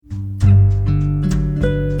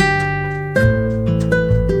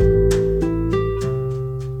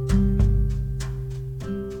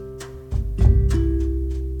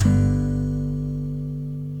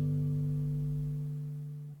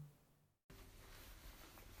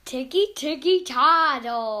ticky, ticky,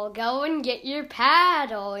 toddle, go and get your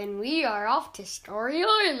paddle, and we are off to Story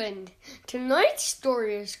Island. Tonight's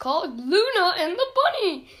story is called Luna and the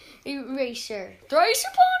Bunny Eraser. Thrice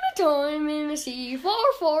upon a time in a sea far,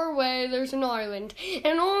 far away there's an island,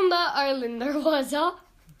 and on that island there was a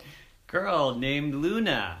girl named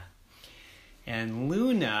Luna. And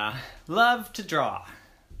Luna loved to draw.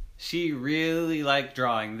 She really liked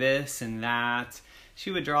drawing this and that. She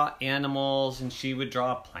would draw animals, and she would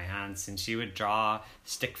draw plants, and she would draw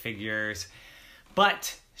stick figures.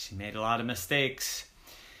 But she made a lot of mistakes.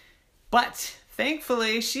 But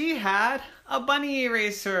thankfully, she had a bunny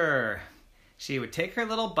eraser. She would take her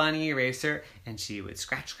little bunny eraser, and she would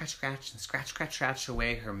scratch, and scratch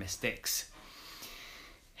away her mistakes.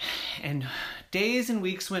 And days and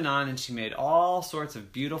weeks went on, and she made all sorts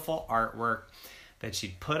of beautiful artwork that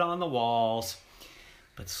she'd put on the walls.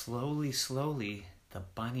 But slowly, the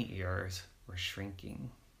bunny ears were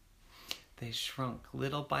shrinking. They shrunk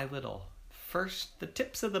little by little. First, the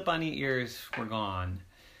tips of the bunny ears were gone.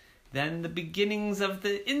 Then the beginnings of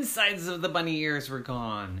the insides of the bunny ears were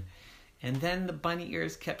gone. And then the bunny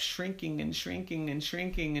ears kept shrinking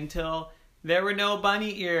until there were no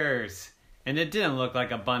bunny ears. And it didn't look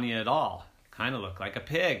like a bunny at all. Kind of looked like a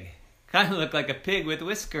pig. Kind of looked like a pig with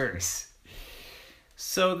whiskers.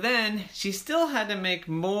 So then she still had to make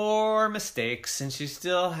more mistakes, and she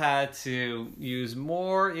still had to use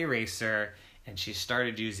more eraser, and she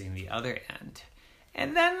started using the other end.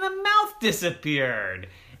 And then the mouth disappeared.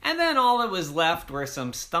 And then all that was left were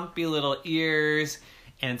some stumpy little ears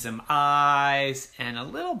and some eyes and a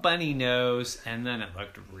little bunny nose, and then it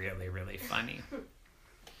looked really, really funny.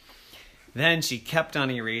 Then she kept on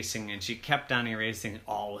erasing, and she kept on erasing, and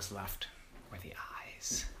all was left were the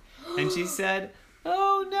eyes. And she said,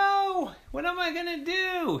 "Oh no, what am I gonna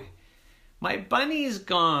do? My bunny's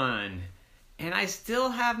gone, and I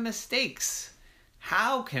still have mistakes.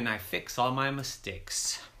 How can I fix all my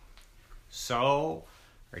mistakes?" So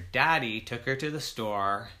her daddy took her to the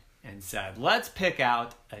store and said, "Let's pick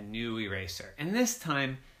out a new eraser. And this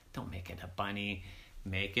time, don't make it a bunny,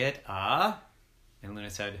 make it a..." And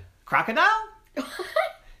Luna said, "Crocodile?"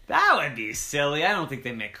 That would be silly. I don't think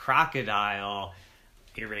they make crocodile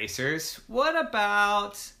erasers. What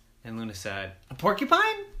about, and Luna said, "A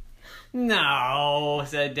porcupine?" "No,"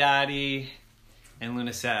 said Daddy. And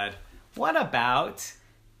Luna said, "What about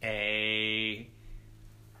a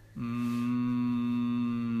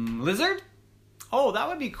lizard?" "Oh, that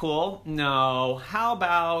would be cool." "No, how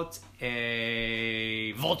about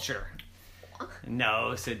a vulture?"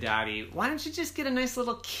 "No," said Daddy. "Why don't you just get a nice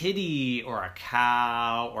little kitty or a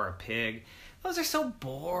cow or a pig? Those are so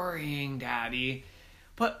boring, Daddy.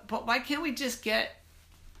 But why can't we just get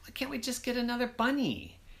another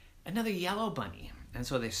bunny? Another yellow bunny?" And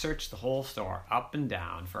so they searched the whole store up and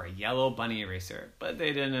down for a yellow bunny eraser, but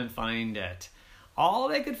they didn't find it. All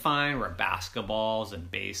they could find were basketballs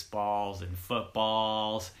and baseballs and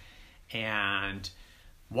footballs and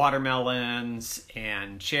watermelons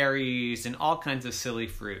and cherries and all kinds of silly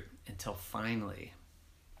fruit, until finally,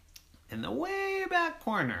 in the way back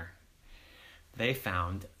corner, they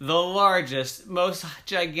found the largest, most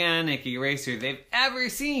gigantic eraser they've ever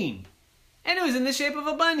seen. And it was in the shape of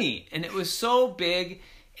a bunny. And it was so big,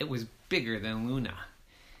 it was bigger than Luna.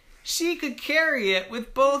 She could carry it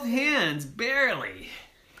with both hands, barely.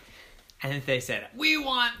 And they said, "We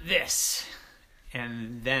want this."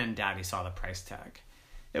 And then Daddy saw the price tag.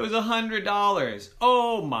 It was $100.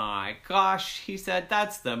 "Oh my gosh," he said,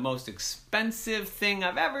 "that's the most expensive thing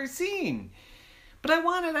I've ever seen." "But I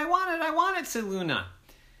want it, said Luna.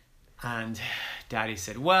 And Daddy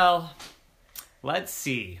said, "Well, let's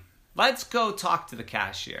see. Let's go talk to the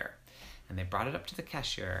cashier." And they brought it up to the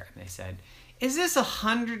cashier, and they said, "Is this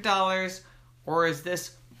 $100 or is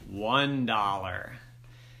this $1?"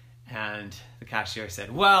 And the cashier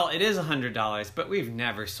said, "Well, it is $100, but we've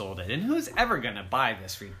never sold it. And who's ever going to buy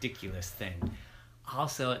this ridiculous thing? I'll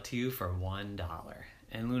sell it to you for $1.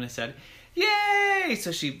 And Luna said, "Yay!"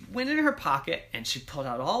 So she went in her pocket and she pulled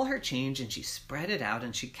out all her change and she spread it out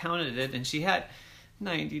and she counted it and she had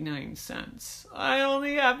 99 cents. "I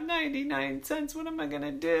only have 99 cents. What am I going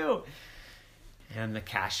to do?" And the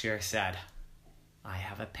cashier said, "I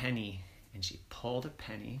have a penny." And she pulled a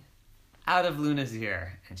penny out of Luna's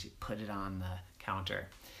ear and she put it on the counter.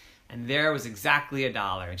 And there was exactly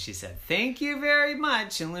 $1. And she said, "Thank you very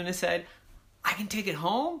much." And Luna said, "I can take it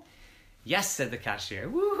home?" "Yes," said the cashier.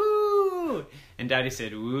 "Woohoo!" And Daddy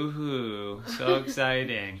said, "Woohoo!" So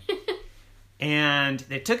exciting. And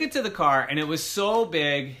they took it to the car, and it was so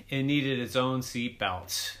big, it needed its own seat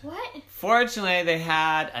belt. What? Fortunately, they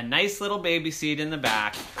had a nice little baby seat in the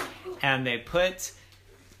back, and they put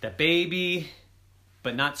the baby,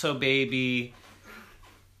 but not so baby,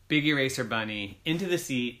 Big Eraser Bunny into the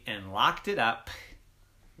seat and locked it up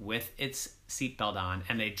with its seatbelt on.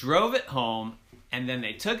 And they drove it home, and then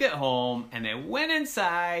they took it home, and they went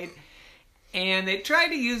inside, and they tried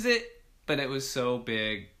to use it, but it was so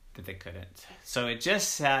big that they couldn't. So it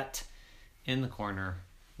just sat in the corner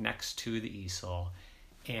next to the easel.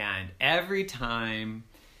 And every time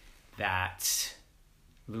that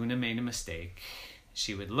Luna made a mistake,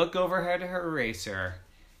 she would look over at her eraser,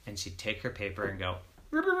 and she'd take her paper and go,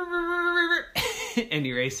 and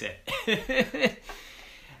erase it.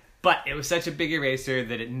 But it was such a big eraser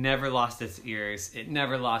that it never lost its ears, it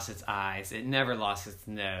never lost its eyes, it never lost its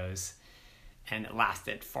nose, and it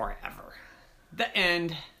lasted forever. The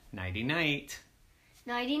end. Nighty night.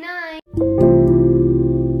 Nighty night.